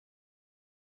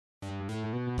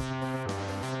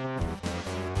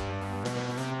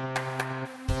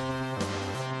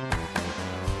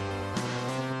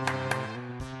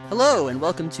Hello, and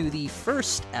welcome to the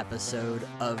first episode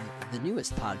of the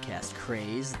newest podcast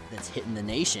craze that's hitting the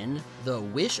nation, the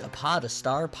Wish Upon a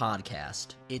Star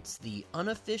podcast. It's the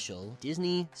unofficial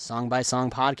Disney song-by-song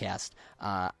podcast.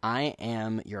 I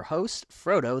am your host,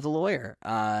 Frodo the lawyer.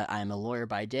 I'm a lawyer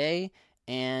by day,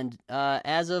 and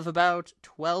as of about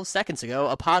 12 seconds ago,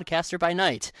 a podcaster by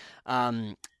night.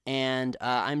 I'm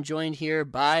joined here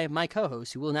by my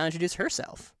co-host, who will now introduce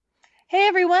herself. Hey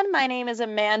everyone, my name is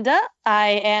Amanda.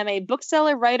 I am a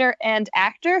bookseller, writer, and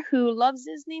actor who loves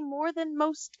Disney more than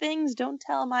most things. Don't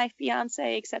tell my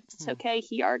fiance, except it's okay,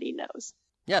 he already knows.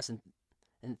 Yes, and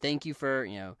thank you for,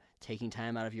 taking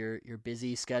time out of your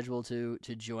busy schedule to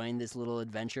join this little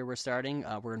adventure we're starting.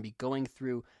 We're going to be going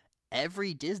through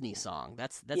every Disney song.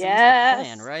 That's at least the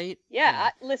plan, right?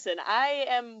 Yeah. Listen, I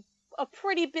am a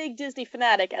pretty big Disney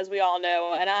fanatic, as we all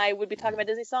know, and I would be talking about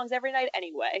Disney songs every night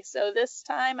anyway, so this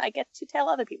time I get to tell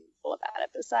other people about it,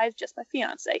 besides just my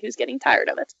fiance, who's getting tired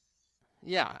of it.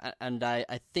 Yeah, and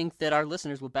I think that our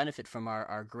listeners will benefit from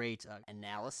our great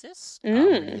analysis.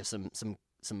 We're gonna give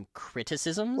some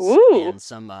criticisms. And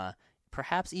some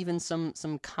perhaps even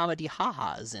some comedy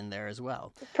ha-has in there as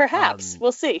well. Perhaps.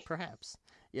 We'll see. Perhaps.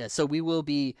 Yeah, so we will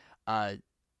be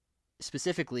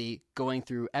specifically going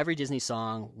through every Disney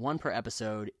song, one per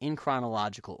episode, in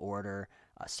chronological order,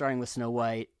 starting with Snow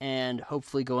White, and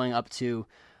hopefully going up to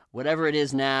whatever it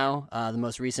is now, the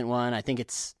most recent one. I think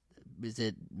is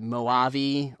it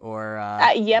Moavi or...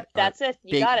 Yep, that's it.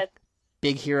 You got it.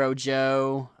 Big Hero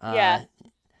Joe. Yeah.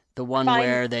 The one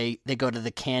where they go to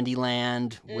the Candy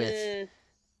Land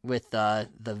with the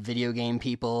video game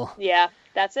people. Yeah,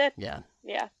 that's it. Yeah.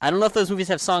 Yeah. I don't know if those movies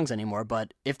have songs anymore,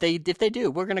 but if they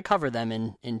do, we're going to cover them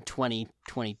in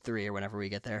 2023 or whenever we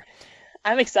get there.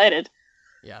 I'm excited.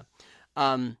 Yeah.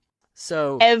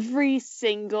 So every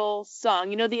single song,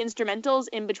 the instrumentals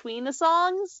in between the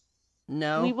songs?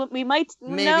 No. We might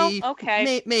maybe. No?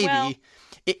 Okay. Maybe. Well,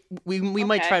 we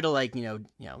might try to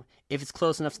if it's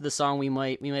close enough to the song, we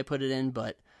might put it in,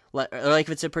 but if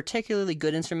it's a particularly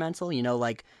good instrumental,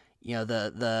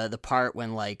 the part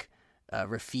when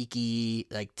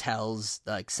Rafiki tells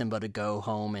Simba to go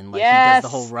home and he does the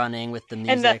whole running with the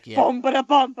music and the bum ba da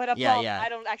bum ba da bum. Yeah. I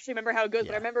don't actually remember how it goes,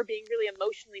 but I remember being really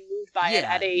emotionally moved by it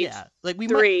at age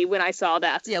 3 when I saw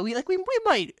that. Yeah, we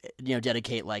might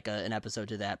dedicate an episode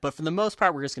to that, but for the most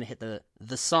part, we're just gonna hit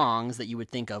the songs that you would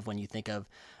think of when you think of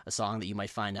a song that you might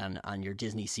find on your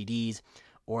Disney CDs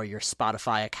or your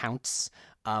Spotify accounts,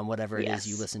 whatever it is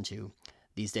you listen to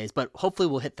these days. But hopefully,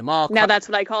 we'll hit them all. Now that's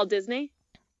what I call Disney.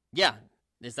 Yeah.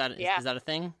 Is that a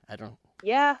thing? I don't...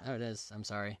 Yeah. Oh, it is. I'm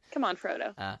sorry. Come on,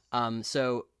 Frodo.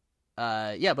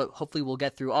 But hopefully we'll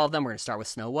get through all of them. We're going to start with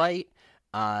Snow White.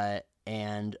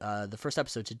 And the first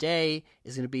episode today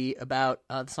is going to be about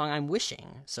the song I'm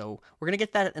Wishing. So we're going to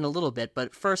get that in a little bit.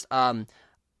 But first, I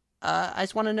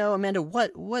just want to know, Amanda,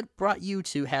 what brought you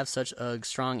to have such a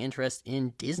strong interest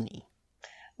in Disney?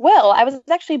 Well, I was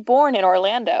actually born in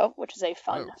Orlando, which is a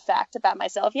fun fact about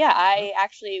myself. Yeah, I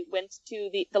actually went to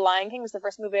The Lion King. It was the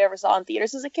first movie I ever saw in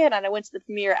theaters as a kid, and I went to the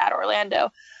premiere at Orlando.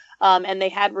 And they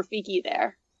had Rafiki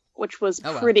there, which was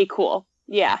pretty cool.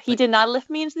 Yeah, he did not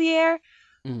lift me into the air,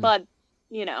 but,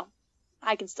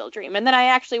 I can still dream. And then I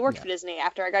actually worked for Disney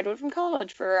after I graduated from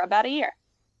college for about a year.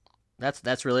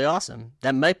 That's really awesome.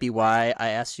 That might be why I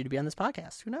asked you to be on this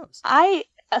podcast. Who knows? I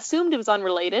assumed it was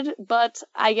unrelated, but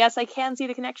I guess I can see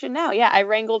the connection now. Yeah, I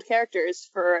wrangled characters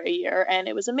for a year, and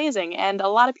it was amazing. And a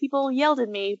lot of people yelled at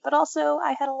me, but also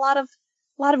I had a lot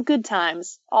of good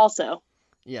times also.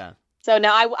 Yeah. So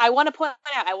now I want to point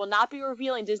out, I will not be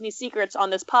revealing Disney secrets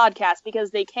on this podcast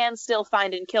because they can still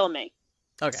find and kill me.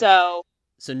 Okay. So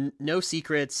no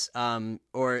secrets,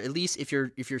 or at least if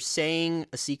you're saying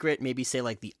a secret, maybe say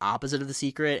the opposite of the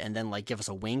secret, and then give us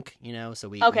a wink, so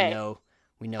we know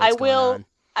what's going on.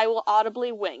 I will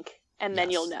audibly wink, and then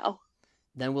you'll know.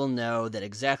 Then we'll know that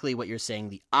exactly what you're saying,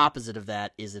 the opposite of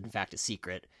that, is in fact a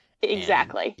secret.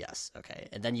 Exactly. And, yes, okay.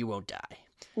 And then you won't die.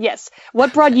 Yes.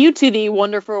 What brought you to the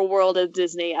wonderful world of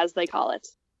Disney, as they call it?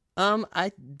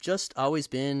 I just always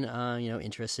been,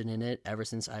 interested in it. Ever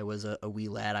since I was a wee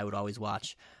lad, I would always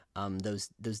watch those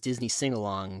Disney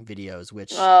sing-along videos,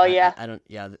 which...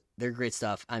 they're great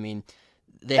stuff. I mean,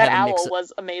 that owl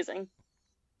was amazing.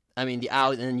 I mean, the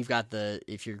owl, and then you've got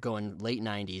if you're going late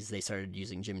 90s, they started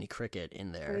using Jiminy Cricket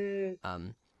in there.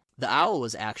 The owl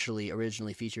was actually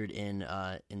originally featured in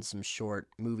some short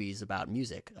movies about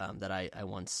music that I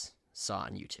once saw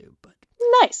on YouTube. But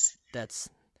nice. That's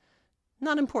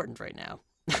not important right now.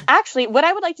 Actually, what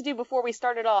I would like to do before we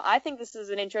start it all, I think this is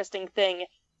an interesting thing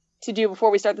to do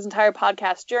before we start this entire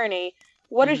podcast journey.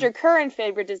 What is your current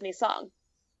favorite Disney song?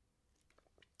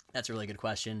 That's a really good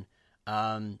question.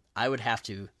 I would have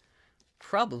to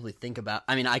probably think about.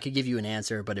 I mean, I could give you an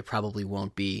answer, but it probably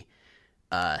won't be.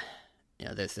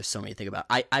 There's so many to think about.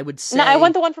 I would say. No, I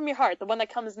want the one from your heart, the one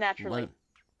that comes naturally.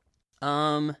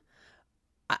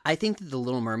 I think that The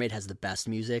Little Mermaid has the best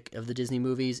music of the Disney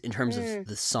movies in terms of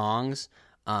the songs.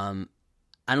 I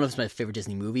don't know if it's my favorite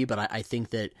Disney movie, but I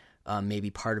think that maybe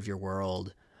Part of Your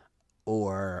World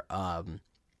or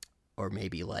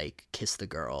maybe like Kiss the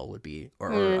Girl would be,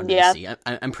 or Under the Sea.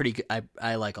 I'm pretty good.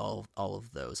 I like all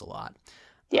of those a lot.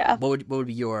 Yeah. What would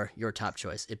be your top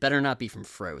choice? It better not be from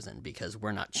Frozen because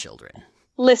we're not children.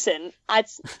 Listen,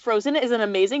 Frozen is an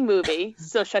amazing movie,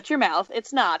 so shut your mouth.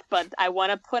 It's not, but I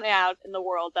want to put out in the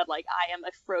world that like I am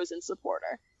a Frozen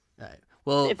supporter. All right.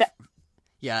 Well,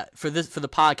 for the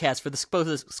podcast, for the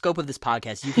scope of this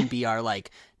podcast, you can be our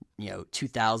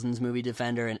 2000s movie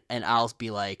defender, and I'll be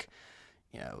like,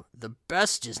 the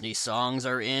best Disney songs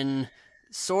are in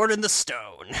Sword in the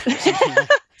Stone.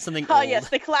 Something Oh old. yes,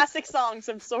 the classic songs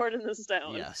of Sword in the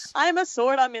Stone. Yes. I'm a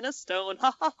sword, I'm in a stone.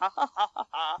 Ha ha ha ha ha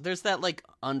ha. There's that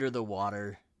Under the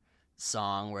Water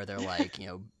song where they're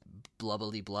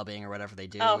blubbly blubbing or whatever they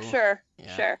do. Oh sure,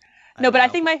 Yeah. sure. I No, don't but I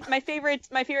know. think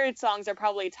my favorite songs are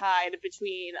probably tied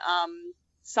between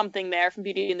Something There from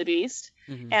Beauty and the Beast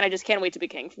and I Just Can't Wait to Be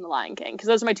King from The Lion King, because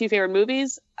those are my two favorite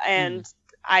movies, and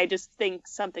I just think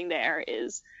Something There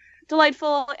is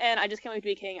delightful, and I Just Can't Wait to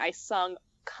Be King I sung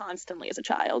constantly as a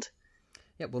child.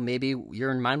 Yeah, well, maybe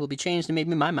your mind will be changed, and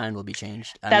maybe my mind will be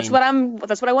changed. That's what I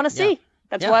want to see.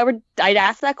 That's why I'd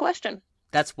ask that question.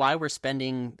 That's why we're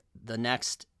spending the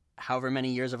next however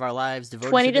many years of our lives devoted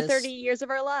 20 to to 30 years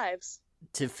of our lives.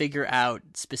 to figure out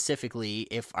specifically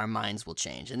if our minds will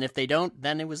change. And if they don't,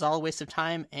 then it was all a waste of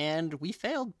time, and we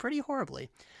failed pretty horribly.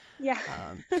 Yeah.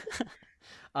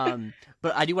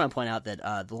 But I do want to point out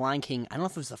that The Lion King, I don't know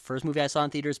if it was the first movie I saw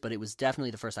in theaters, but it was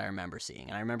definitely the first I remember seeing.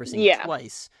 And I remember seeing it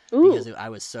twice because I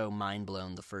was so mind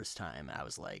blown the first time. I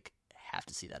was like, have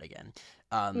to see that again.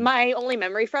 My only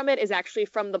memory from it is actually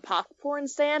from the popcorn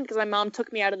stand, because my mom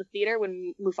took me out of the theater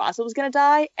when Mufasa was going to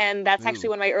die, and that's actually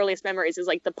one of my earliest memories is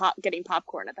getting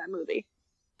popcorn at that movie.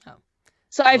 Oh.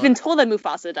 So I've been told that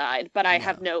Mufasa died, but I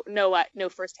have no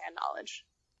firsthand knowledge.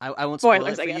 I won't spoil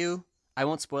Spoilers, it for I guess. you. I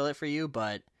won't spoil it for you,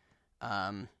 but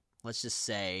let's just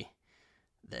say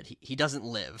that he doesn't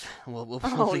live. We'll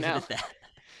leave it at that.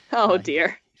 Oh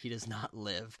dear. He does not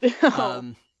live.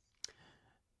 Oh.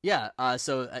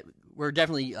 So we're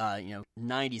definitely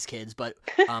 90s kids, but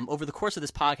over the course of this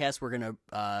podcast, we're gonna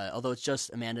although it's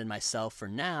just Amanda and myself for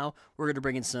now, we're gonna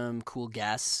bring in some cool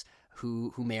guests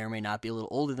who may or may not be a little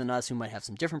older than us, who might have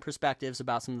some different perspectives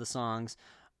about some of the songs.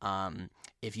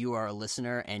 If you are a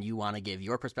listener and you want to give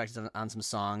your perspective on some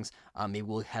songs, maybe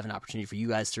we'll have an opportunity for you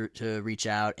guys to reach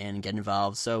out and get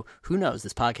involved. So who knows?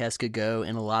 This podcast could go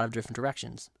in a lot of different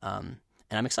directions. And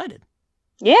I'm excited.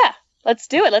 Yeah, let's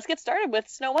do it. Let's get started with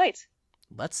Snow White.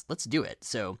 Let's do it.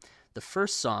 So the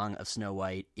first song of Snow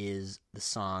White is the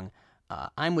song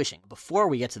I'm Wishing. Before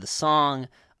we get to the song,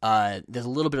 there's a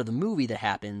little bit of the movie that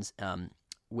happens,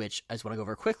 which I just want to go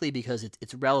over quickly because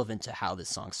it's relevant to how this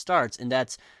song starts, and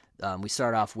that's we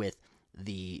start off with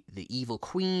the evil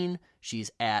queen.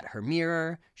 She's at her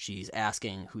mirror. She's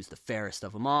asking who's the fairest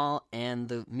of them all, and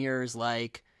the mirror's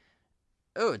like,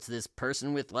 oh, it's this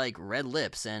person with red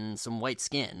lips and some white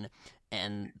skin,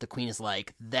 and the queen is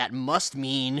like, that must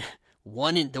mean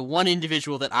the one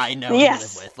individual that I know and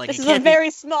live with. This is a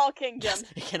very small kingdom. Yes,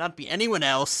 it cannot be anyone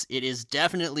else. It is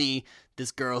definitely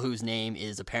this girl whose name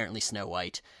is apparently Snow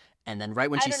White. And then right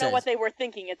when she says... I don't know what they were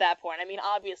thinking at that point. I mean,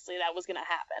 obviously that was going to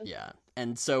happen. Yeah.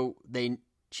 And so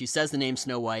she says the name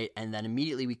Snow White, and then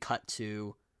immediately we cut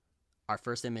to our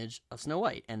first image of Snow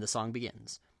White, and the song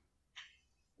begins.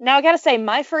 Now, I gotta say,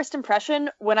 my first impression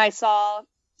when I saw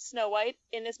Snow White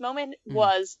in this moment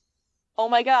was, oh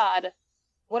my god,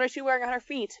 what is she wearing on her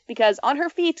feet? Because on her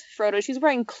feet, Frodo, she's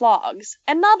wearing clogs.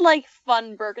 And not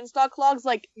fun Birkenstock clogs,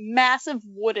 massive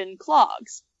wooden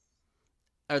clogs.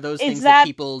 Are those things that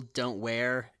people don't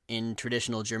wear in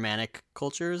traditional Germanic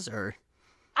cultures, or?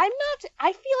 I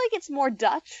feel like it's more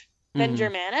Dutch than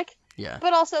Germanic. Yeah.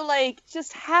 But also,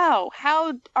 just how?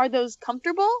 How are those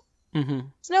comfortable? Mm-hmm.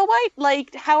 Snow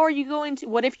White, how are you going to...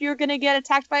 What if you're going to get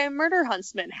attacked by a murder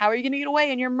huntsman? How are you going to get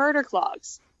away in your murder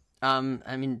clogs? I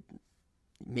mean,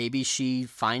 maybe she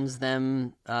finds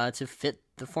them to fit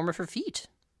the form of her feet.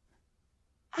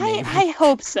 I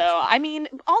hope so. I mean,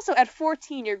 also at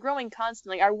 14, you're growing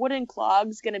constantly. Are wooden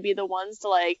clogs going to be the ones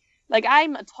to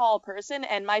I'm a tall person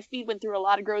and my feet went through a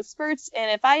lot of growth spurts. And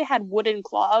if I had wooden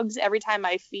clogs every time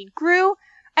my feet grew,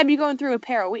 I'd be going through a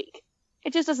pair a week.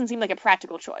 It just doesn't seem like a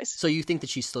practical choice. So you think that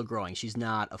she's still growing? She's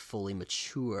not a fully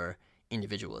mature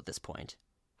individual at this point?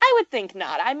 I would think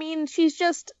not. I mean, she's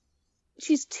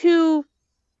too...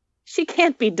 She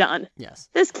can't be done. Yes.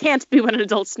 This can't be what an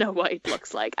adult Snow White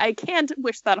looks like. I can't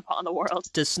wish that upon the world.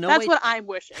 That's what I'm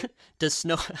wishing. Does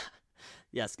Snow...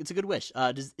 Yes, it's a good wish.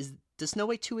 Does Snow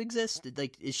White 2 exist?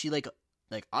 Like, is she like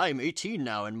I'm 18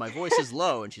 now and my voice is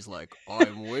low, and she's like,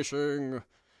 I'm wishing...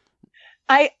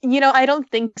 I don't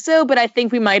think so, but I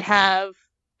think we might have...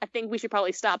 I think we should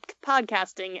probably stop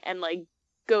podcasting and, like,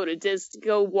 go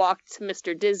walk to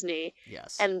Mr. Disney.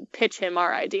 Yes. And pitch him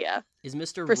our idea. Is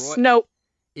Mr. For Roy... Snow...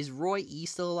 Is Roy E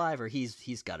still alive, or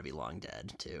he's got to be long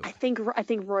dead too? I think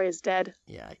Roy is dead.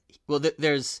 Yeah. Well,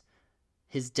 there's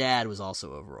his dad was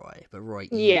also a Roy, but Roy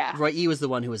E was the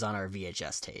one who was on our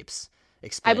VHS tapes.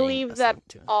 I believe that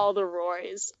all the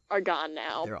Roys are gone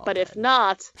now, but dead. If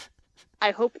not,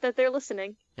 I hope that they're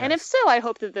listening. Yes. And if so, I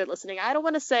hope that they're listening. I don't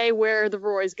want to say where the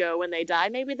Roys go when they die.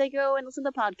 Maybe they go and listen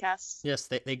to podcasts. Yes,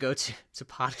 they go to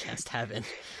podcast heaven,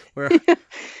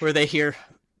 where they hear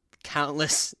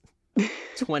countless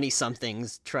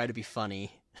 20-somethings try to be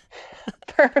funny.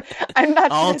 I'm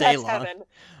not all sure day that's long.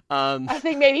 Heaven. I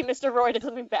think maybe Mr. Roy did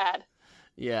something bad.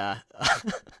 Yeah.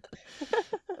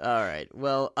 All right.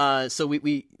 Well, so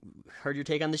we heard your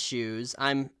take on the shoes.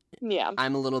 I'm a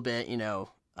little bit,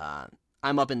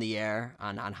 I'm up in the air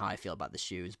on how I feel about the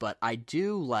shoes, but I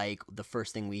do like the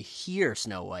first thing we hear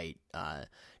Snow White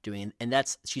doing, and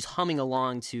that's she's humming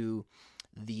along to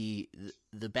the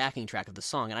backing track of the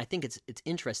song, and I think it's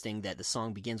interesting that the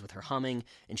song begins with her humming,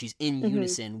 and she's in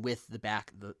unison with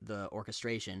the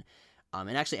orchestration,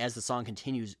 and actually as the song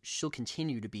continues, she'll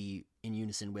continue to be in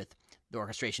unison with the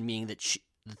orchestration, meaning that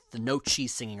the notes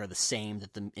she's singing are the same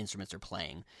that the instruments are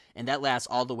playing, and that lasts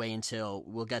all the way until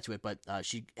we'll get to it. But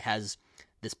she has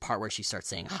this part where she starts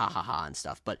saying ha ha ha and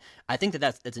stuff. But I think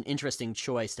that's an interesting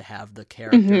choice to have the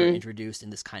character introduced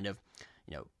in this kind of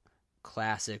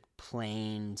classic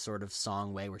plain sort of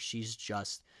song way where she's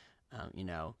just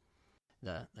the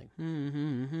like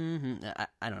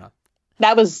I don't know.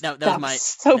 That was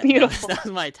so beautiful. That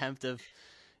was my attempt of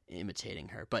imitating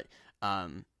her, but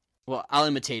well, I'll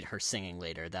imitate her singing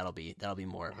later. That'll be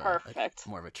more of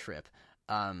more of a trip.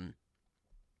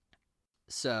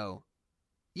 So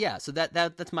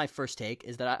that's my first take,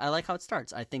 is that I like how it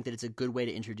starts. I think that it's a good way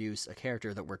to introduce a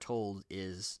character that we're told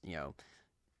is,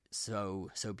 so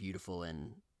beautiful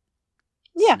and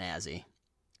snazzy.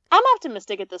 I'm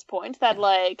optimistic at this point that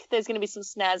there's going to be some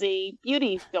snazzy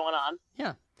beauty going on.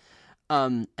 Yeah.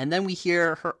 And then we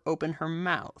hear her open her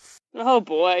mouth. Oh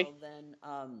boy. Well,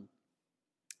 then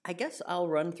I guess I'll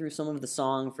run through some of the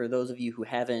song for those of you who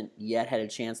haven't yet had a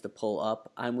chance to pull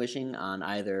up I'm Wishing on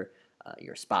either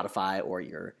your Spotify or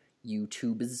your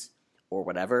YouTubes or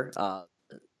whatever.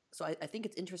 So I think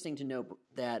it's interesting to note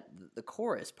that the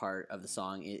chorus part of the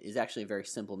song is actually a very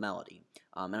simple melody.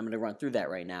 And I'm going to run through that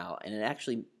right now. And it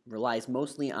actually relies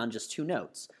mostly on just two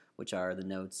notes, which are the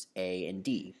notes A and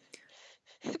D.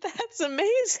 That's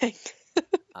amazing.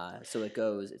 So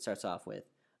it starts off with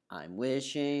I'm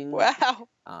wishing. Wow.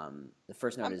 The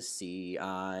first note is C.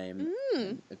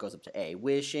 It goes up to A,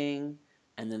 wishing.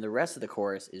 And then the rest of the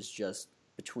chorus is just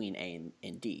between A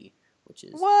and D, which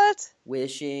is what?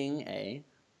 Wishing A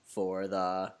for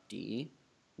the D.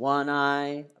 One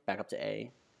eye, back up to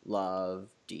A. Love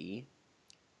D.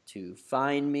 To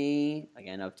find me,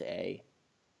 again up to A.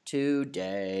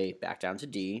 Today, back down to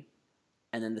D.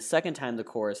 And then the second time the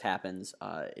chorus happens,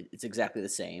 it's exactly the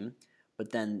same.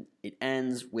 But then it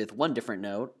ends with one different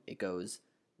note. It goes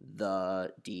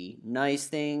the D. Nice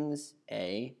things,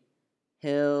 A.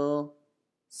 He'll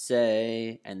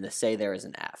say, and the say there is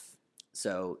an F.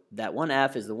 So that one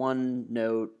F is the one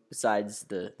note besides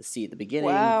the C at the beginning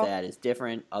that is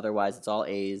different. Otherwise, it's all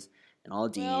A's and all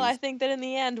D's. Well, I think that in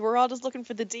the end, we're all just looking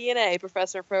for the DNA,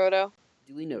 Professor Frodo.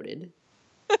 Duly noted.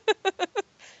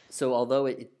 So although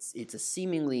it's a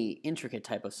seemingly intricate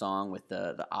type of song with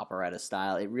the operetta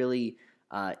style, it really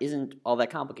isn't all that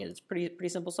complicated. It's a pretty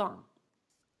simple song.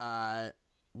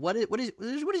 What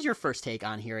is your first take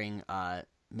on hearing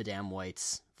Madame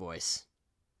White's voice?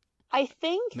 I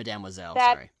think Mademoiselle,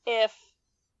 that sorry. If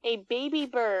a baby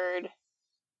bird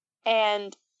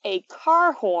and a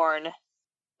car horn,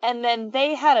 and then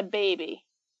they had a baby,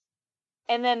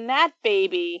 and then that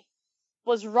baby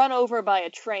was run over by a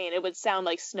train, it would sound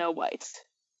like Snow White.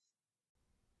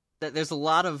 There's a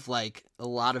lot of babies, a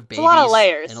lot of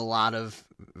layers, and a lot of.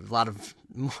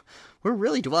 We're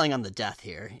really dwelling on the death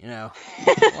here, a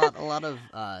lot of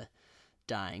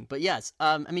dying. But yes,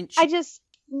 I mean,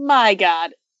 my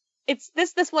God, it's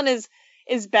this one is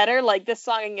is better. Like, this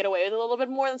song I can get away with a little bit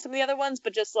more than some of the other ones,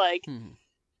 but just like,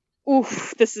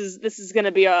 oof, this is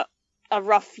gonna be a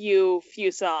rough few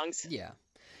songs. Yeah.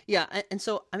 Yeah, and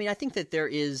so, I mean, I think that there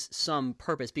is some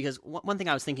purpose, because one thing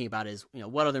I was thinking about is,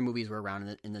 what other movies were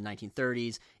around in the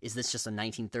 1930s? Is this just a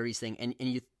 1930s thing? And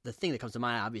the thing that comes to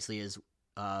mind, obviously, is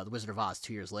The Wizard of Oz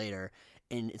 2 years later.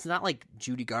 And it's not like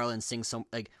Judy Garland sings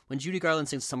when Judy Garland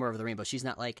sings Somewhere Over the Rainbow, she's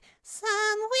not like, somewhere,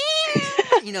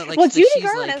 well, Judy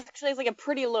Garland actually has, like, a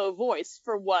pretty low voice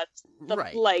for what,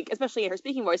 right. Like, especially her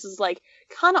speaking voice is, like,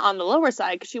 kind of on the lower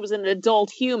side, because she was an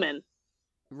adult human.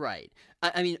 Right.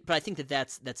 I mean, but I think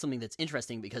that's something that's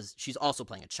interesting, because she's also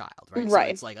playing a child, right? Right.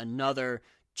 So it's like another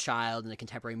child in a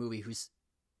contemporary movie who's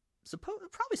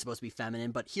probably supposed to be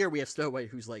feminine, but here we have Snow White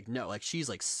who's like, no, like, she's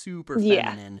like super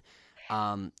feminine.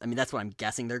 I mean, that's what I'm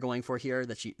guessing they're going for here,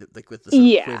 that she, like, with the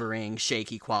sort of quivering,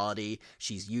 shaky quality,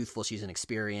 she's youthful, she's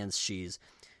inexperienced, she's,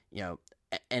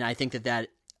 and I think that,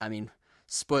 I mean,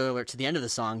 spoiler alert to the end of the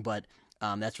song, but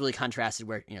that's really contrasted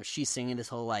where, she's singing this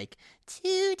whole, like,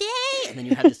 today, and then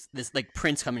you have this like,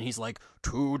 Prince coming, he's like,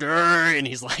 today, and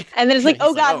he's like... And then it's like,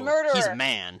 oh god, murderer! He's a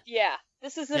man. Yeah.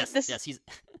 This is... Yes, he's...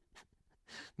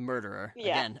 murderer.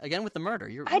 Yeah. Again with the murder.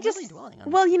 You're really dwelling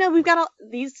on Well, we've got all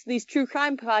these true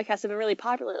crime podcasts have been really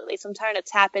popular lately, so I'm trying to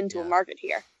tap into a market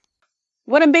here.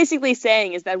 What I'm basically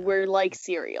saying is that we're like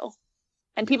cereal.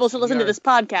 And people should listen to this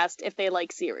podcast if they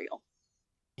like cereal.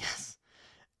 Yes.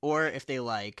 Or if they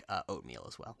like oatmeal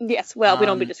as well. Yes, well, we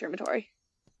don't be discriminatory.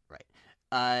 Right.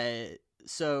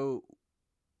 So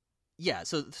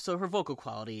her vocal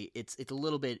quality, it's a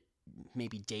little bit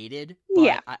maybe dated,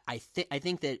 but I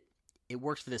think that it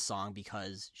works for this song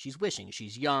because she's wishing.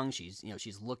 She's young, she's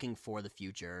looking for the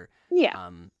future. Yeah.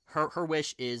 Her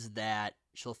wish is that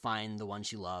she'll find the one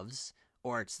she loves,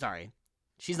 or sorry,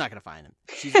 she's not going to find him.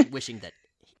 She's wishing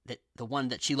that the one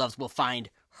that she loves will find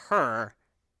her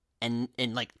and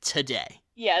like today.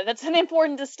 Yeah, that's an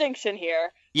important distinction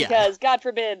here. Yeah. Because God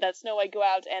forbid that Snow White go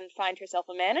out and find herself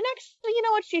a man. And actually, you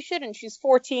know what? She shouldn't. She's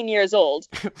 14 years old.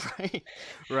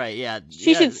 Right, yeah.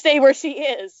 She should stay where she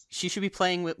is. She should be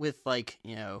playing with like,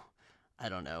 I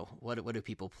don't know. What do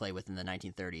people play with in the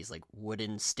 1930s? Like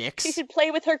wooden sticks? She should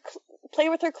play with her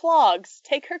clogs.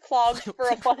 Take her clogs for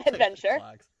a fun adventure.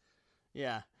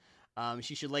 Yeah.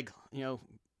 She should like,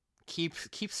 keep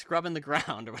scrubbing the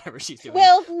ground or whatever she's doing.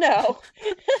 Well, no.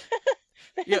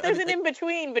 There's an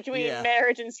in-between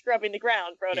marriage and scrubbing the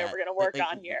ground for whatever we're going to work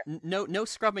on here. No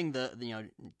scrubbing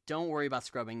don't worry about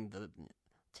scrubbing the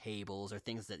tables or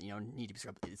things that, need to be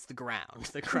scrubbed. It's the ground.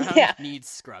 The ground needs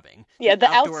scrubbing. Yeah, the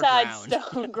outside ground.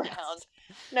 Stone ground.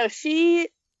 No, she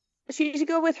should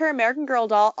go with her American Girl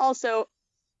doll. Also,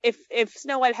 if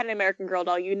Snow White had an American Girl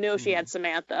doll, she had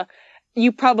Samantha.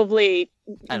 You probably...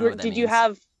 I don't know what that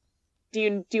means.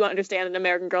 Do you understand an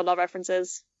American Girl doll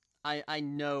references? I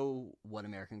know what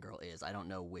American Girl is. I don't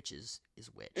know which is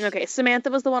which. Okay, Samantha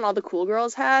was the one all the cool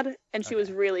girls had, and she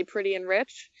was really pretty and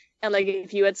rich. And like,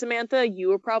 if you had Samantha, you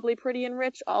were probably pretty and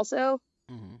rich also.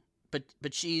 Mm-hmm. But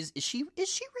is she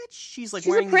rich? She's like, she's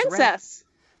wearing a princess.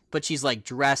 But she's like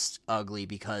dressed ugly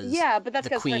because but that's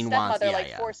because her stepmother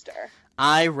forced her.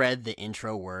 I read the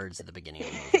intro words at the beginning of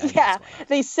the movie.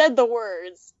 They said the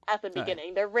words at the beginning.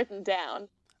 Right. They're written down.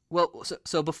 Well,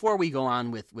 so before we go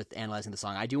on with analyzing the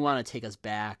song, I do want to take us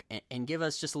back and give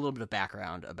us just a little bit of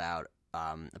background about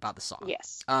the song.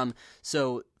 Yes.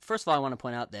 So first of all, I want to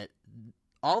point out that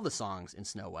all the songs in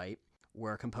Snow White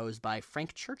were composed by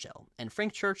Frank Churchill, and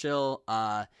Frank Churchill,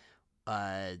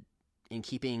 in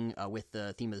keeping with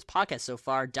the theme of this podcast so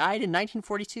far, died in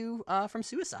 1942 from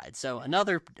suicide. So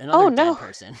another dead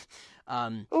person.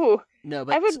 Ooh. No,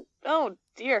 but oh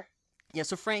dear. Yeah.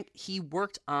 So Frank, he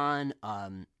worked on.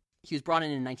 He was brought in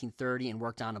 1930 and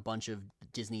worked on a bunch of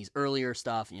Disney's earlier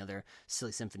stuff, their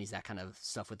Silly Symphonies, that kind of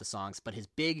stuff with the songs. But his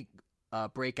big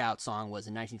breakout song was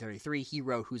in 1933. He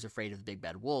wrote "Who's Afraid of the Big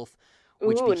Bad Wolf,"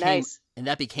 which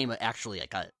became actually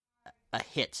like a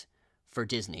hit for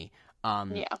Disney.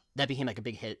 That became like a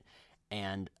big hit,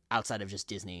 and outside of just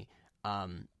Disney.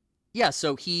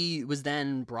 So he was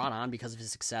then brought on because of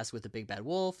his success with the Big Bad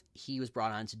Wolf. He was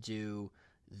brought on to do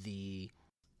the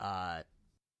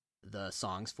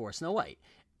songs for Snow White,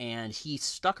 and he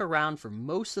stuck around for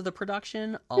most of the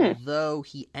production, although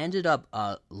he ended up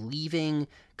leaving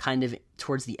kind of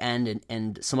towards the end,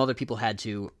 and some other people had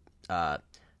to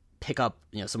pick up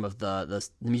some of the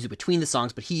music between the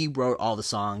songs, but he wrote all the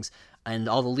songs, and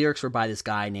all the lyrics were by this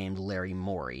guy named Larry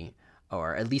Morey,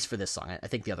 or at least for this song. I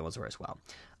think the other ones were as well.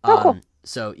 Cool.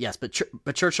 So yes, but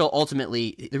Churchill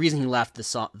ultimately, the reason he left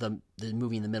the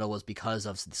movie in the middle was because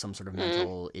of some sort of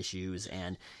mental issues,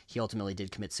 and he ultimately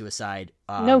did commit suicide.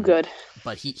 No good.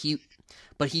 But he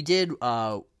But he did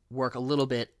work a little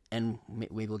bit, and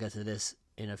maybe we'll get to this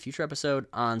in a future episode,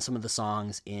 on some of the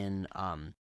songs in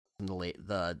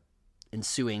the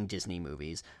ensuing Disney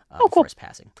movies before his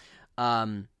passing.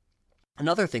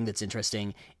 Another thing that's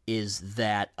interesting is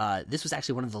that this was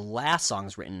actually one of the last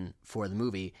songs written for the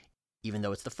movie, even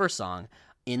though it's the first song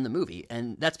in the movie.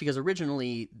 And that's because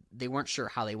originally they weren't sure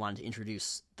how they wanted to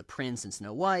introduce the prince and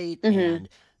Snow White. And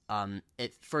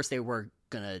at first they were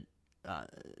going to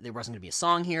there wasn't going to be a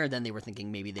song here. Then they were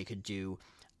thinking maybe they could do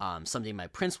Someday My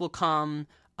Prince Will Come,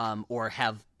 or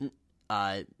have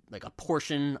like a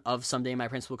portion of Someday My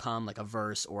Prince Will Come, like a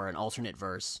verse or an alternate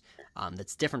verse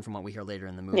that's different from what we hear later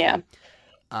in the movie. Yeah.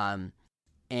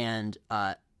 And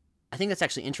I think that's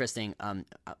actually interesting.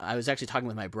 I was actually talking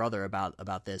with my brother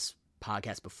about this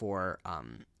podcast before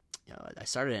I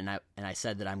started it, and I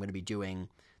said that I'm going to be doing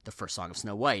the first song of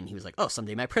Snow White, and he was like, "Oh,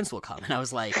 Someday My Prince Will Come," and I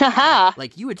was like,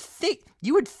 "Like you would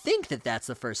think that that's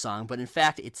the first song, but in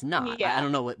fact, it's not." Yeah. I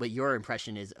don't know what your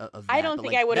impression is of that. I don't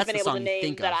think I would have been able to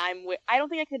name that. Of. I don't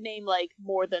think I could name like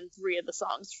more than 3 of the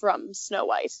songs from Snow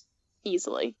White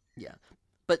easily. Yeah,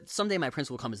 but Someday My Prince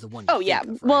Will Come is the one. Yeah. Of,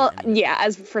 right? Well, yeah.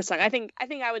 As first song, I think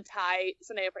I would tie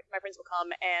Someday My Prince Will Come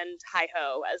and Hi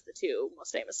Ho as the 2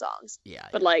 most famous songs. Yeah.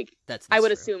 But like, that's I would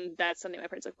true. Assume that Someday My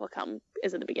Prince Will Come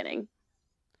is at the beginning.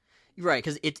 Right,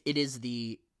 because it's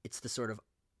the sort of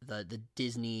the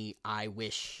Disney I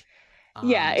Wish.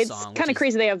 Yeah, it's song, kind of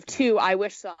crazy. They have 2 I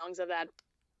Wish songs of that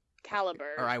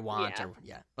caliber. Or I Want,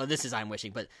 Well, this is I'm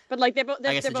Wishing, but like they're both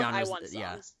I guess they're the both genres, I Want songs.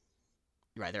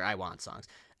 Yeah. Right, they're I Want songs.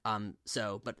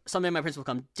 But Someday My Prince Will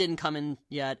Come didn't come in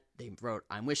yet. They wrote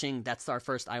I'm Wishing. That's our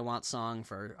first I Want song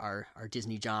for our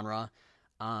Disney genre.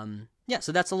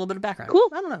 So that's a little bit of background. Cool.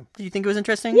 I don't know. Did you think it was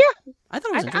interesting? Yeah. I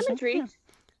thought it was interesting. I'm intrigued.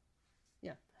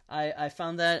 Yeah. I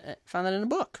found that in a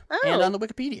book Oh. and on the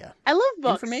Wikipedia. I love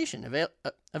books. Information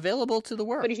available to the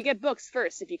world. But you should get books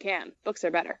first if you can. Books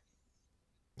are better.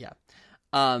 Yeah.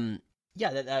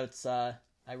 That's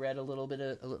I read a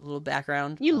little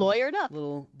background. You lawyered up.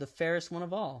 The Fairest One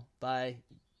of All by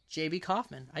J.B.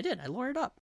 Kaufman. I did. I lawyered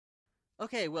up.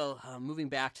 Okay, well, moving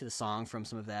back to the song from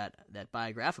some of that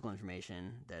biographical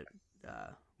information that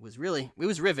was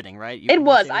riveting, right? It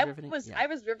was. I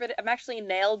was riveted. I'm actually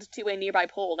nailed to a nearby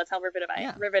pole. That's how riveted I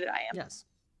am. Yes.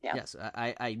 Yeah. Yes,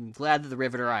 I'm glad that the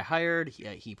riveter I hired,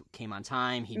 he came on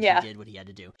time. He did what he had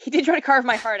to do. He did try to carve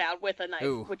my heart out with a knife,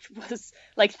 Ooh. which was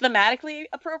like thematically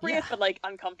appropriate, but like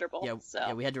uncomfortable.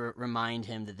 Yeah, we had to remind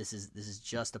him that this is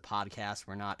just a podcast.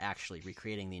 We're not actually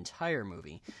recreating the entire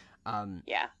movie.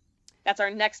 Yeah, that's our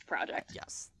next project.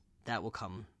 Yes, that will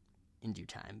come in due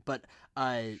time. But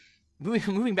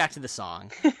moving back to the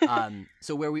song,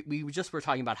 so where we just were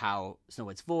talking about how Snow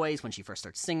White's voice when she first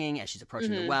starts singing as she's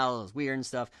approaching the well is weird and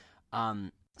stuff.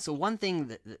 So one thing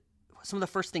that some of the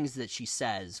first things that she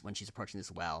says when she's approaching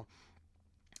this well,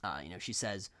 she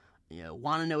says,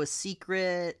 want to know a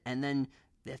secret, and then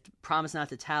they have to promise not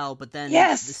to tell, but then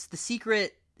the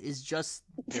secret is just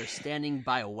they're standing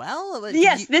by a well.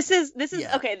 Yes, this is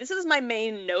okay. This is my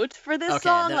main note for this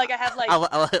song. Like I have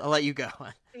I'll let you go.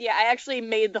 Yeah, I actually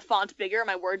made the font bigger in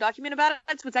my Word document about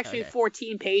it, so it's actually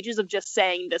 14 pages of just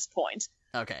saying this point.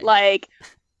 Okay. Like,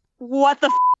 what the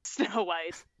Snow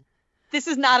White? This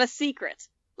is not a secret.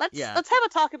 Let's have a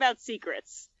talk about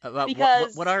secrets.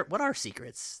 Because what are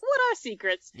secrets? What are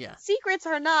secrets? Yeah. Secrets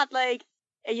are not like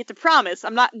you have to promise.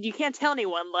 You can't tell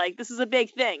anyone. Like, this is a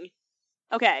big thing.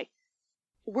 Okay,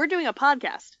 we're doing a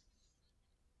podcast.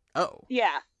 Oh.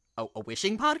 Yeah. A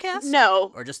wishing podcast?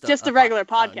 No. Or just a regular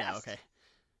podcast. Oh,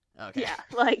 no, okay. Yeah,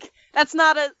 like, that's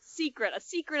not a secret. A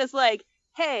secret is like,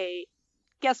 hey,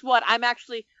 guess what?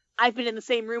 I've been in the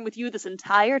same room with you this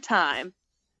entire time.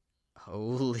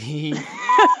 Holy.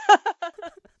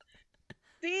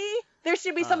 See? There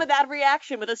should be some of that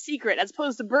reaction with a secret, as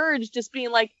opposed to birds just being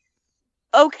like,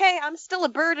 okay, I'm still a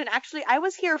bird, and actually, I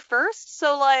was here first,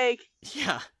 so, like...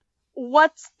 Yeah.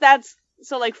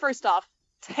 So, like, first off,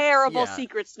 terrible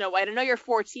secret, Snow White. I know you're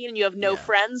 14 and you have no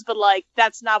friends, but, like,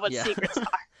 that's not what secrets are.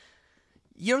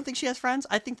 You don't think she has friends?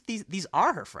 I think these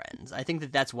are her friends. I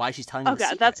think that's why she's telling them the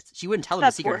secret. She wouldn't tell them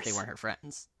the secret if they weren't her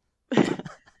friends.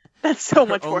 That's so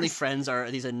much worse. Only friends are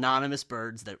these anonymous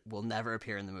birds that will never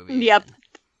appear in the movie. Yep.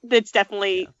 It's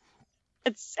definitely...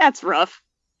 Yeah. That's rough.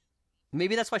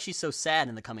 Maybe that's why she's so sad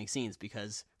in the coming scenes,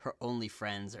 because her only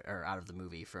friends are out of the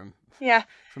movie from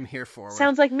here forward.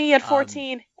 Sounds like me at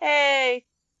 14. Hey.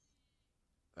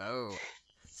 Oh,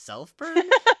 self-burn?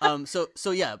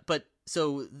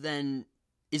 So then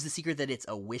is the secret that it's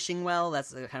a wishing well?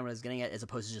 That's kind of what I was getting at, as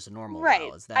opposed to just a normal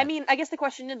well. Is that... I mean, I guess the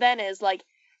question then is, like,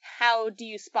 how do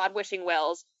you spot wishing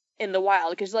wells in the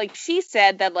wild? Because, like, she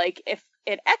said that, like, if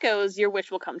it echoes, your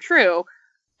wish will come true.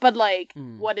 But, like,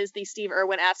 what is the Steve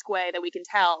Irwin-esque way that we can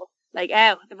tell? Like,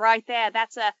 oh, right there,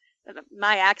 that's a...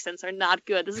 My accents are not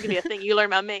good. This is going to be a thing you learn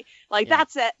about me. Like, yeah.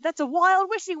 That's a wild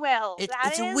wishing well.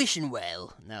 It's a wishing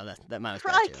well. No, that might have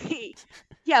Crikey.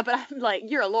 Yeah, but I'm like,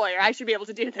 you're a lawyer. I should be able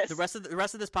to do this. The rest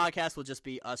of this podcast will just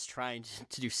be us trying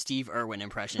to do Steve Irwin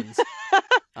impressions.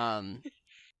 Oh,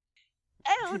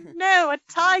 no, a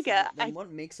tiger. Then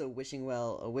what makes a wishing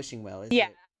well a wishing well? Is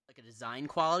it like a design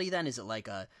quality then? Is it like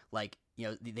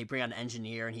they bring out an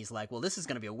engineer and he's like, well, this is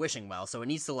going to be a wishing well, so it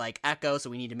needs to like echo, so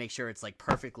we need to make sure it's like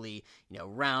perfectly,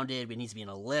 rounded. It needs to be an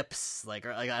ellipse, like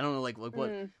I don't know, like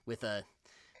what with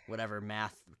whatever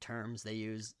math terms they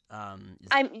use.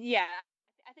 I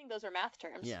think those are math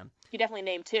terms. Yeah, you definitely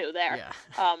named two there.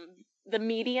 Yeah. The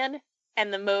median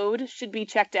and the mode should be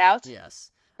checked out.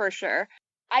 Yes, for sure.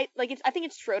 I think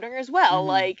it's Schrodinger as well. Mm-hmm.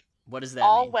 Like, what does that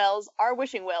all mean? wells are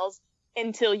wishing wells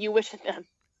until you wish in them.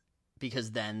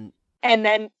 Because then. And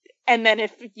then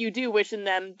if you do wish in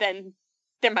them, then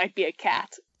there might be a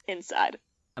cat inside.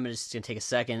 I'm just gonna take a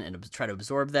second and try to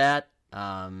absorb that.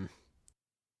 Yeah.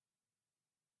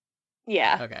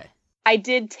 Okay. I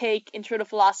did take Intro to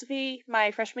Philosophy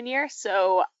my freshman year,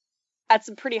 so that's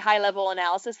a pretty high level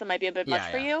analysis that might be a bit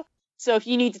much for you. So if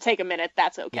you need to take a minute,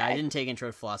 that's okay. Yeah, I didn't take Intro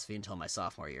to Philosophy until my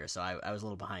sophomore year, so I was a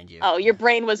little behind you. Oh, your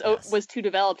brain was too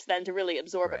developed then to really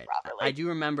absorb it properly. I do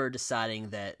remember deciding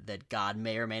that God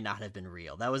may or may not have been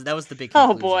real. That was the big conclusion.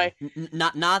 Oh boy.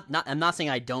 Not. I'm not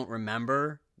saying I don't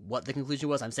remember what the conclusion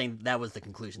was. I'm saying that was the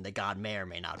conclusion, that God may or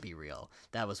may not be real.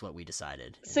 That was what we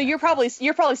decided. So you're probably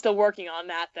still working on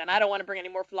that then. I don't want to bring any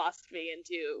more philosophy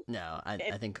into. No,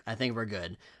 I think we're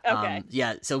good. Okay.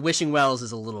 Yeah. So wishing wells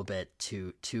is a little bit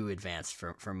too advanced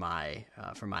for my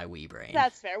wee brain.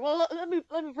 That's fair. Well, let me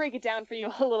break it down for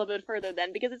you a little bit further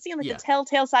then, because it seems like the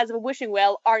telltale signs of a wishing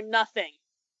well are nothing.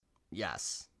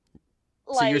 Yes.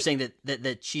 So you're saying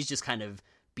that she's just kind of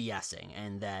BSing,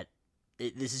 and that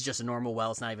this is just a normal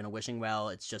well. It's not even a wishing well.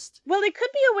 It's just... Well, it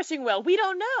could be a wishing well. We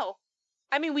don't know.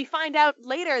 I mean, we find out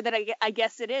later that I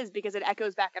guess it is, because it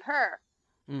echoes back at her.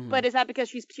 Mm-hmm. But is that because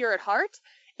she's pure at heart?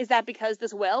 Is that because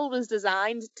this well was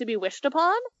designed to be wished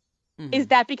upon? Mm-hmm. Is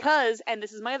that because, and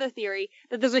this is my other theory,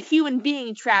 that there's a human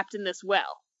being trapped in this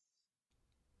well?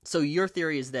 So your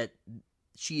theory is that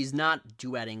she's not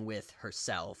duetting with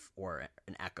herself or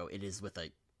an echo. It is with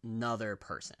another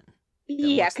person.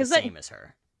 Yeah, because the same as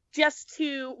her.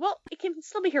 It can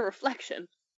still be her reflection.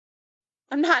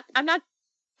 I'm not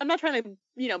trying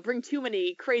to, bring too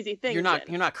many crazy things. You're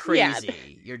not crazy. Yeah,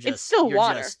 you're just it's still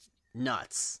water. Just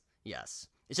nuts. Yes.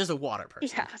 It's just a water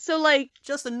person. Yeah. So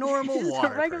just a normal water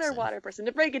person. A regular water person.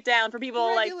 To break it down for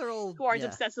people who aren't yeah.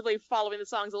 obsessively following the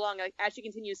songs along, as she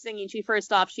continues singing, she's like,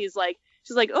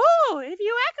 "Oh, if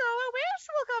you echo, a wish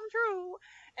will come true."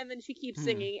 And then she keeps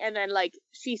singing, and then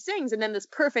she sings, and then this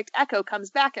perfect echo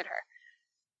comes back at her.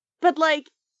 But,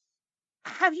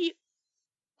 have you...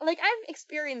 I've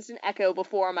experienced an echo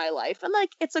before in my life, and,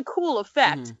 it's a cool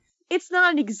effect. Mm-hmm. It's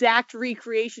not an exact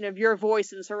recreation of your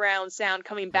voice and surround sound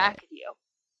coming back at you.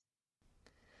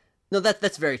 No,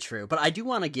 that's very true. But I do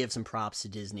want to give some props to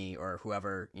Disney, or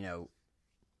whoever,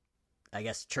 I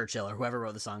guess Churchill, or whoever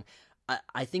wrote the song.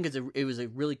 I think it was a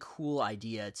really cool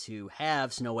idea to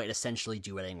have Snow White essentially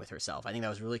duetting with herself. I think that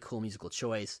was a really cool musical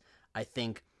choice. I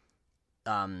think...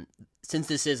 since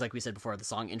this is, like we said before, the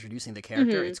song introducing the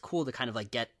character, mm-hmm. it's cool to kind of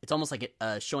it's almost like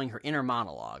showing her inner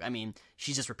monologue. I mean,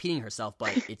 she's just repeating herself,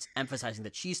 but it's emphasizing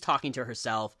that she's talking to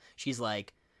herself. She's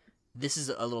like, this is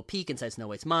a little peek inside Snow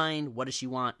White's mind. What does she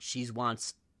want? She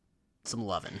wants some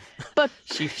lovin'. But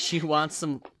she wants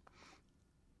some.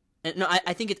 And no,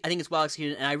 I think it's well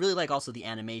executed, and I really like also the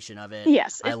animation of it.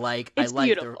 Yes, I like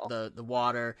the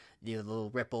water, the little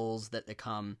ripples that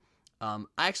come. I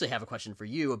actually have a question for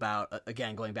you about,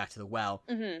 again, going back to the well.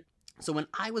 Mm-hmm. So when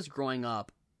I was growing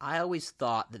up, I always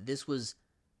thought that this was,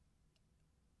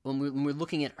 when we're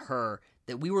looking at her,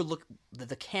 that that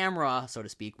the camera, so to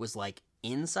speak, was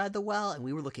inside the well, and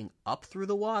we were looking up through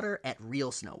the water at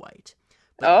real Snow White.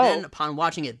 But then upon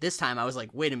watching it this time, I was like,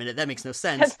 wait a minute, that makes no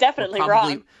sense. That's definitely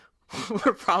wrong.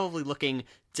 We're probably looking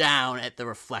down at the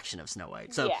reflection of Snow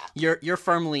White. So you're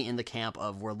firmly in the camp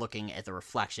of we're looking at the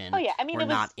reflection. Oh yeah, I mean, we're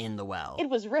not in the well. It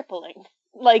was rippling.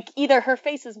 Either her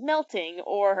face is melting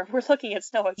or we're looking at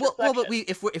Snow White's reflection. Well,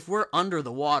 but if we're under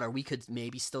the water, we could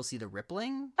maybe still see the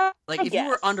rippling. If you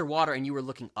were underwater and you were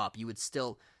looking up, you would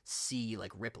still see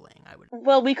rippling. I would.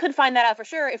 Well, we could find that out for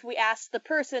sure if we asked the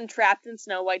person trapped in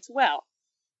Snow White's well.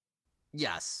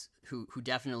 Yes, who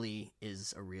definitely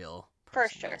is a real for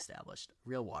person, sure, established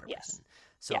real water person.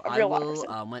 So a real water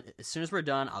person. As soon as we're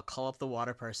done, I'll call up the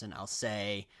water person. I'll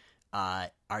say,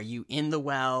 Are you in the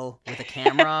well with a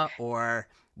camera, or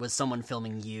was someone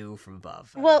filming you from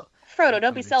above? Well, Frodo,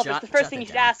 don't be gonna selfish. The first jot thing that you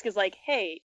should down. ask is like,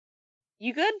 "Hey,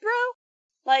 you good, bro?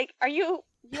 Like, are you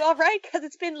all right? Because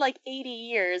it's been like 80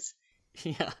 years."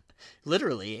 Yeah,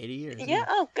 literally 80 years. Yeah.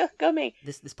 Oh, go me.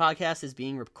 This podcast is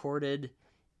being recorded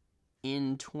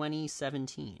in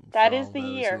 2017. That for is all the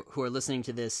those year. who are listening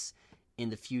to this in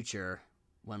the future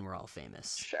when we're all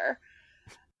famous. Sure.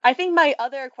 I think my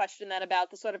other question then about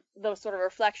the sort of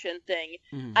reflection thing,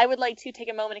 Mhm. I would like to take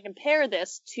a moment and compare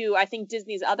this to, I think,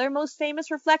 Disney's other most famous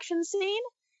reflection scene,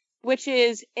 which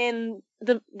is in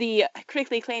the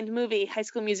critically acclaimed movie High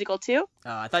School Musical 2.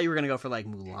 I thought you were gonna go for like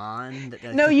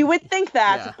Mulan. No, you would think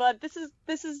that, Yeah. but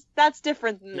that's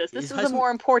different than this. This is a more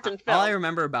important film. All I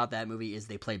remember about that movie is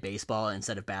they played baseball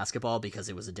instead of basketball because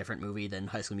it was a different movie than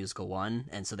High School Musical 1,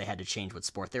 and so they had to change what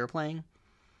sport they were playing.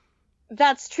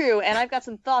 That's true, and I've got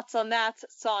some thoughts on that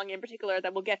song in particular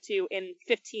that we'll get to in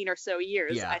 15 or so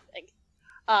years, Yeah. I think.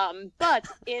 But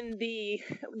in the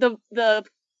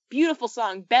beautiful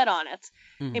song "Bet on It,"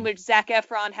 in which Zac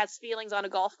Efron has feelings on a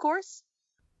golf course.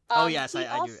 Oh yes, I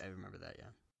also, do. I remember that.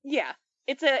 Yeah. Yeah,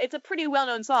 it's a pretty well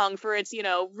known song for its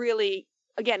really,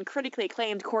 again, critically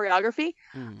acclaimed choreography.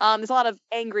 There's a lot of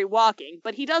angry walking,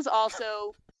 but he does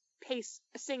also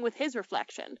sing with his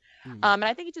reflection. And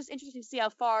I think it's just interesting to see how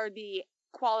far the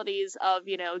qualities of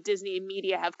Disney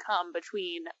media have come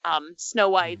between Snow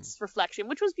White's reflection,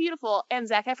 which was beautiful, and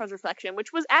Zac Efron's reflection,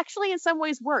 which was actually in some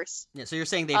ways worse. Yeah. So you're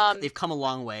saying they've come a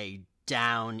long way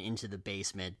down into the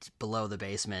basement, below the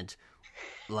basement,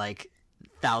 like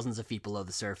thousands of feet below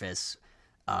the surface.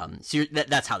 So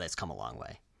that's how that's come a long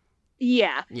way.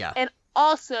 Yeah. Yeah. And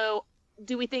also,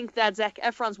 do we think that Zac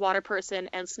Efron's water person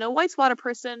and Snow White's water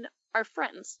person are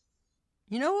friends?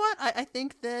 You know what? I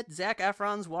think that Zac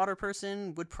Efron's water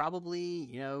person would probably,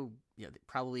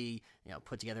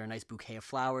 put together a nice bouquet of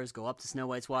flowers, go up to Snow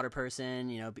White's water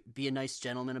person, be a nice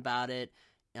gentleman about it,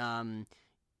 and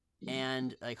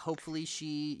like hopefully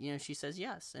she says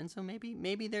yes, and so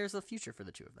maybe there's a future for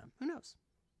the two of them. Who knows?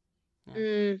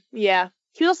 Yeah.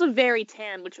 He was also very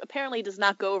tan, which apparently does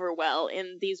not go over well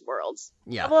in these worlds.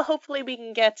 Yeah. Well, hopefully we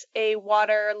can get a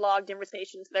waterlogged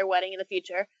invitation to their wedding in the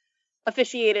future,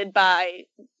 officiated by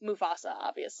Mufasa,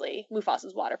 obviously.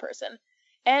 Mufasa's water person.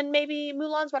 And maybe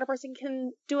Mulan's water person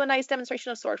can do a nice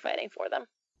demonstration of sword fighting for them.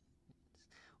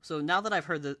 So now that I've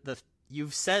heard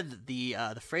you've said the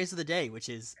phrase of the day, which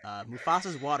is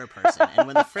Mufasa's water person, and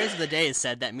when the phrase of the day is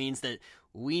said, that means that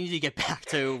we need to get back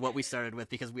to what we started with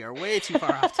because we are way too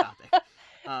far off topic.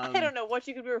 I don't know what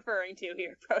you could be referring to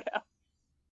here, Frodo.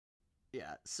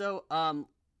 Yeah. So,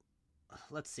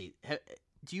 let's see.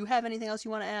 Do you have anything else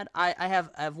you want to add? I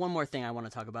have one more thing I want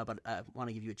to talk about, but I want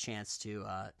to give you a chance to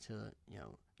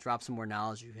drop some more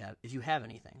knowledge if you have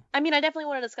anything. I mean, I definitely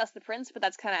want to discuss the prince, but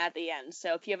that's kind of at the end.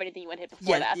 So if you have anything you want to hit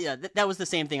before that. Yeah, that was the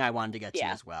same thing I wanted to get to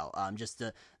as well. Just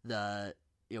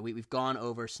we've gone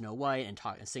over Snow White and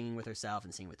singing with herself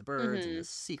and singing with the birds and the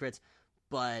secrets,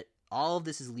 but all of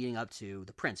this is leading up to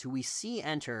the prince, who we see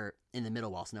enter in the middle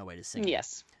while Snow White is singing.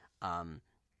 Yes.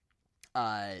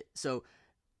 So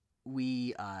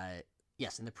we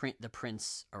yes, and the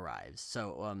prince arrives.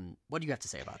 So what do you have to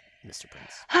say about Mr.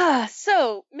 Prince?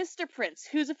 So Mr. Prince,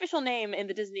 whose official name in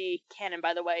the Disney canon,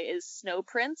 by the way, is Snow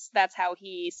Prince. That's how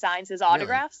he signs his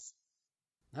autographs.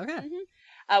 Really? Okay.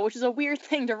 Which is a weird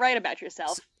thing to write about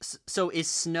yourself. So is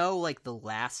Snow like the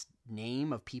last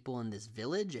name of people in this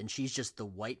village, and she's just the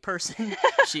white person?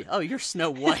 You're Snow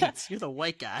White. You're the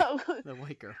white guy. The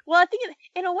white girl. Well, I think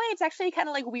in a way it's actually kind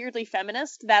of like weirdly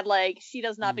feminist that like she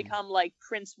does not become like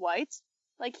Prince White.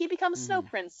 Like he becomes Snow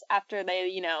Prince after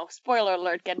they, spoiler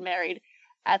alert, get married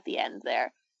at the end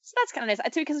there. So that's kind of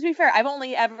nice. Because to be fair, I've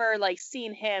only ever like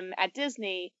seen him at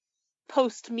Disney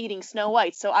post meeting Snow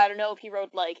White. So I don't know if he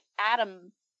wrote like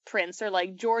Adam Prince or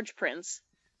like George Prince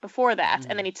before that,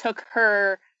 and then he took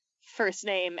her first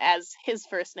name as his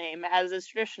first name, as is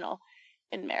traditional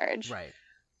in marriage. Right.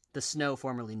 The Snow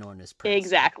formerly known as Prince.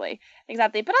 Exactly. But I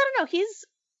don't know, he's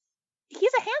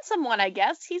a handsome one, I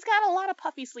guess. He's got a lot of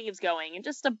puffy sleeves going and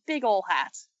just a big old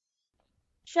hat.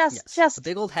 Just a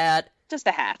big old hat. Just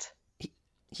a hat.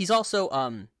 He's also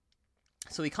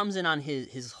so he comes in on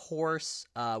his horse,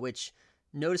 which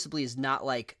noticeably is not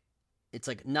like, it's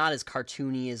like not as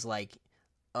cartoony as like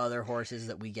other horses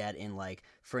that we get in, like,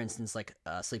 for instance, like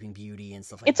Sleeping Beauty and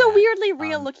stuff like that. It's a weirdly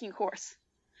real looking horse.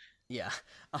 Yeah.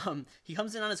 He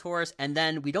comes in on his horse, and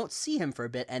then we don't see him for a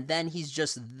bit, and then he's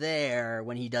just there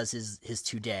when he does his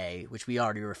today, which we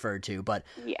already referred to. But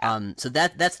so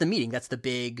that's the meeting. That's the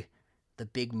big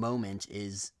moment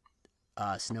is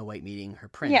Snow White meeting her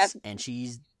prince, and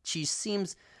she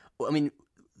seems. I mean,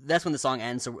 that's when the song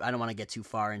ends. So I don't want to get too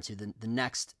far into the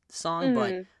next song,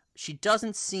 but she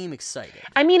doesn't seem excited.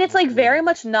 I mean, it's like very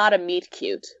much not a meet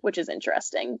cute, which is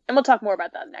interesting, and we'll talk more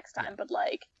about that next time. But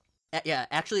like, yeah,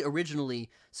 actually, originally,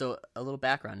 so a little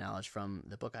background knowledge from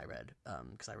the book I read,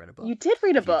 because I read a book. You did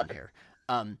read a book.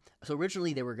 So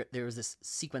originally there was this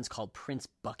sequence called Prince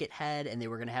Buckethead, and they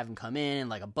were gonna have him come in, and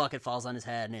like a bucket falls on his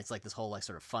head, and it's like this whole like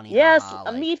sort of funny,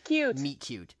 a meet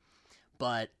cute.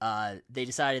 But they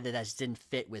decided that just didn't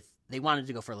fit with. They wanted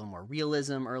to go for a little more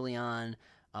realism early on,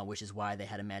 which is why they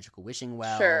had a magical wishing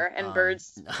well. Sure, and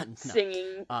birds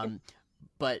singing.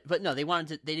 But no, they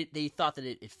wanted to. They thought that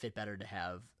it fit better to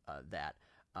have that.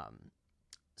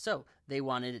 So they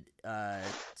wanted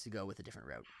to go with a different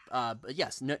route. But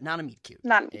yes, not a meet cute.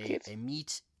 Not a meet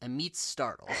cute. A meet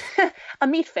startle. A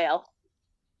meet fail.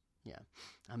 Yeah,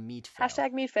 a meet fail.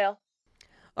 Hashtag meet fail.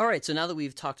 All right, so now that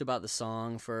we've talked about the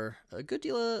song for a good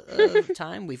deal of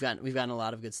time, we've gotten a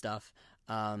lot of good stuff,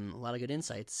 a lot of good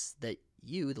insights that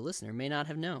you, the listener, may not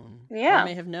have known. Yeah, or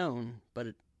may have known, but.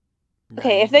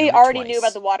 Okay, if they already knew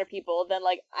about the water people, then,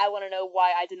 like, I want to know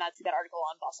why I did not see that article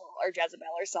on Bustle or Jezebel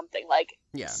or something, like,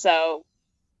 yeah. So.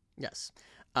 Yes.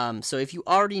 So if you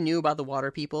already knew about the water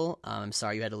people, I'm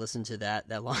sorry you had to listen to that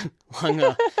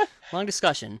long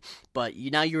discussion, but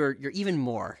now you're even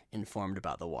more informed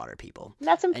about the water people.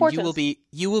 That's important. And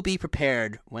you will be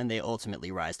prepared when they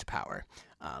ultimately rise to power.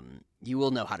 You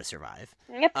will know how to survive.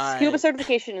 Yep, scuba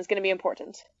certification is going to be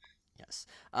important. Yes.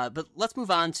 But let's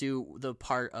move on to the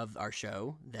part of our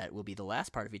show that will be the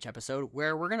last part of each episode,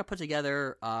 where we're going to put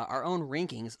together our own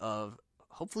rankings of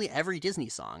hopefully every Disney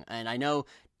song. And I know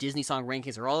Disney song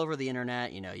rankings are all over the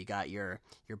internet. You know, you got your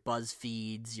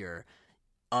BuzzFeeds, your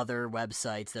other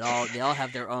websites they all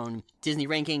have their own Disney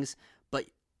rankings. But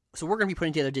so we're going to be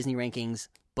putting together Disney rankings,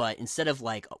 but instead of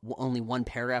like only one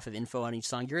paragraph of info on each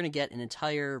song, you're going to get an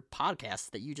entire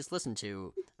podcast that you just listened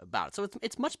to about it. So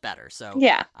it's much better. So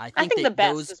yeah, I think the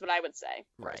best is what I would say.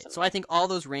 Right. Personally. So I think all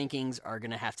those rankings are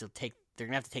going to have to take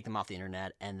them off the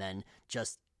internet and then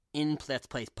just in Let's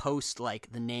Place post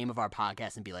like the name of our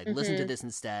podcast and be like, listen to this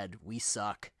instead. We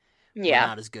suck. Yeah. We're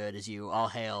not as good as you. All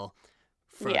hail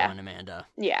Frodo and Amanda.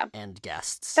 Yeah. And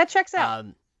guests. That checks out.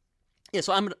 Yeah,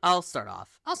 so I'll start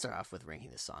off with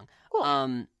ranking this song. Cool.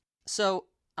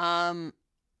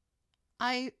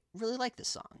 I really like this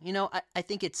song. You know, I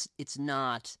think it's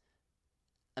not.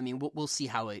 I mean, we'll see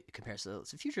how it compares to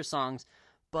future songs,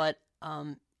 but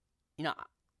you know,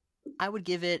 I would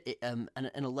give it in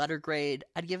a letter grade.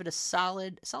 I'd give it a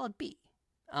solid B.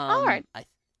 All right.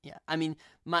 I mean,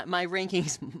 my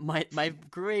rankings, my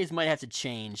grades might have to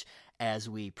change as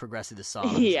we progress through the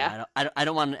song. Yeah. I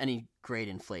don't want any grade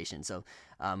inflation. So,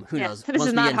 who knows? This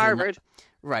is not Harvard.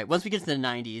 Right. Once we get to the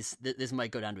 90s, this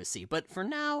might go down to a C. But for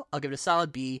now, I'll give it a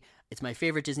solid B. It's my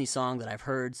favorite Disney song that I've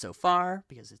heard so far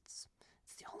because it's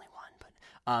the only one. But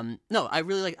no, I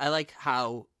like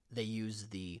how they use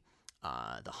the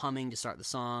humming to start the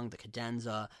song, the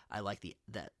cadenza. I like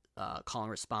that call and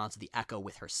response, the echo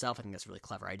with herself. I think that's a really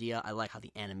clever idea. I like how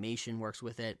the animation works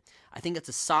with it. I think that's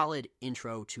a solid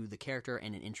intro to the character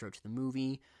and an intro to the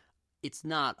movie. It's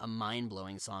not a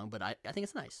mind-blowing song, but I think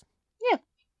it's nice. Yeah.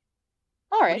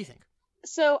 All right. What do you think?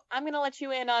 So I'm going to let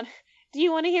you in on, do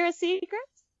you want to hear a secret?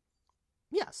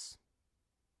 Yes.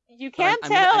 You can't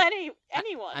tell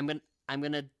anyone. I'm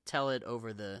gonna tell it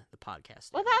over the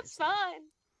podcast. Well, that's fine.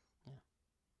 Yeah.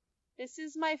 This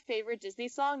is my favorite Disney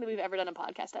song that we've ever done a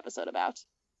podcast episode about.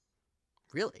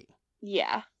 Really?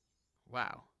 Yeah.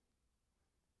 Wow.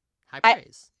 High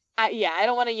praise. I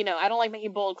don't want to, I don't like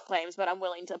making bold claims, but I'm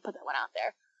willing to put that one out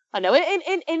there. I know,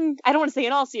 and I don't want to say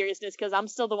in all seriousness because I'm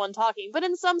still the one talking, but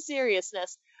in some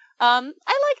seriousness, I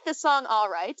like this song all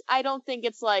right. I don't think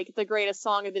it's like the greatest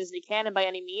song of the Disney canon by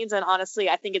any means, and honestly,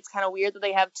 I think it's kind of weird that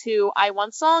they have two I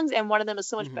Want songs, and one of them is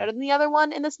so much better than the other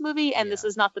one in this movie, and this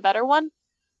is not the better one.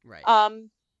 Right.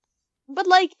 But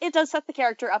like, it does set the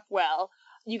character up well.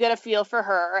 You get a feel for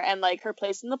her and like her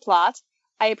place in the plot.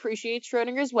 I appreciate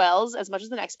Schrodinger's Wells as much as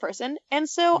the next person, and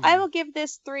so I will give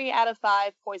this 3 out of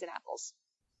 5 poison apples.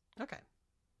 Okay.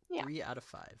 Yeah. 3 out of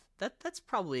 5. That's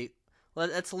probably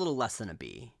that's a little less than a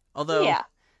B. Although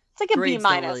it's like a B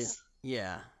minus.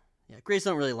 Yeah. Grades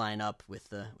don't really line up with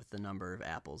the number of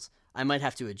apples. I might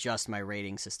have to adjust my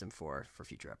rating system for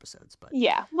future episodes, but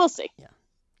yeah, we'll see. Yeah,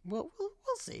 we'll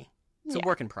see. It's a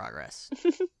work in progress,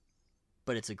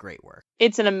 but it's a great work.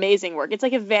 It's an amazing work. It's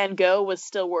like if Van Gogh was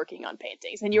still working on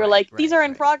paintings, and you were like, these are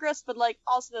in progress, but like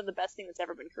also they're the best thing that's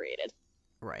ever been created.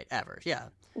 Right, ever. Yeah.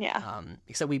 Yeah.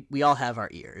 Except we all have our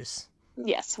ears.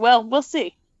 Yes. Well, we'll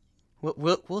see.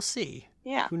 We'll see.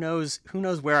 Yeah. Who knows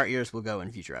where our ears will go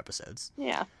in future episodes.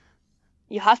 Yeah.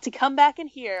 You have to come back in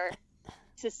here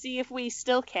to see if we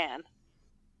still can.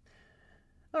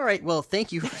 All right. Well,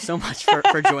 thank you so much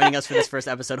for joining us for this first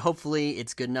episode. Hopefully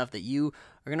it's good enough that you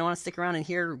are going to want to stick around and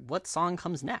hear what song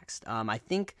comes next. I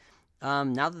think now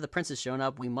that the prince has shown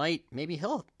up, maybe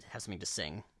he'll have something to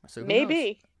sing. So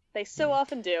maybe. They so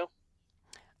often do.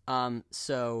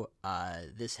 So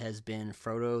this has been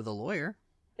Frodo the lawyer.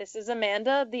 This is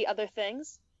Amanda, the other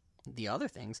things.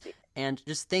 And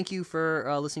just thank you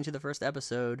for listening to the first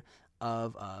episode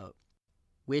of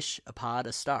Wish a Pod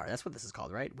a Star. That's what this is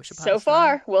called, right? Wish a Pod a Star. So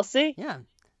far, we'll see. Yeah.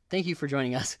 Thank you for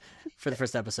joining us for the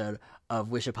first episode of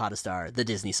Wish a Pod a Star, the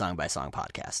Disney Song by Song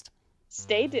podcast.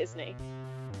 Stay Disney.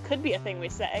 Could be a thing we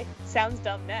say. Sounds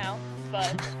dumb now,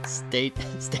 but... Stay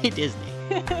Disney.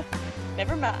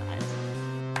 Never mind.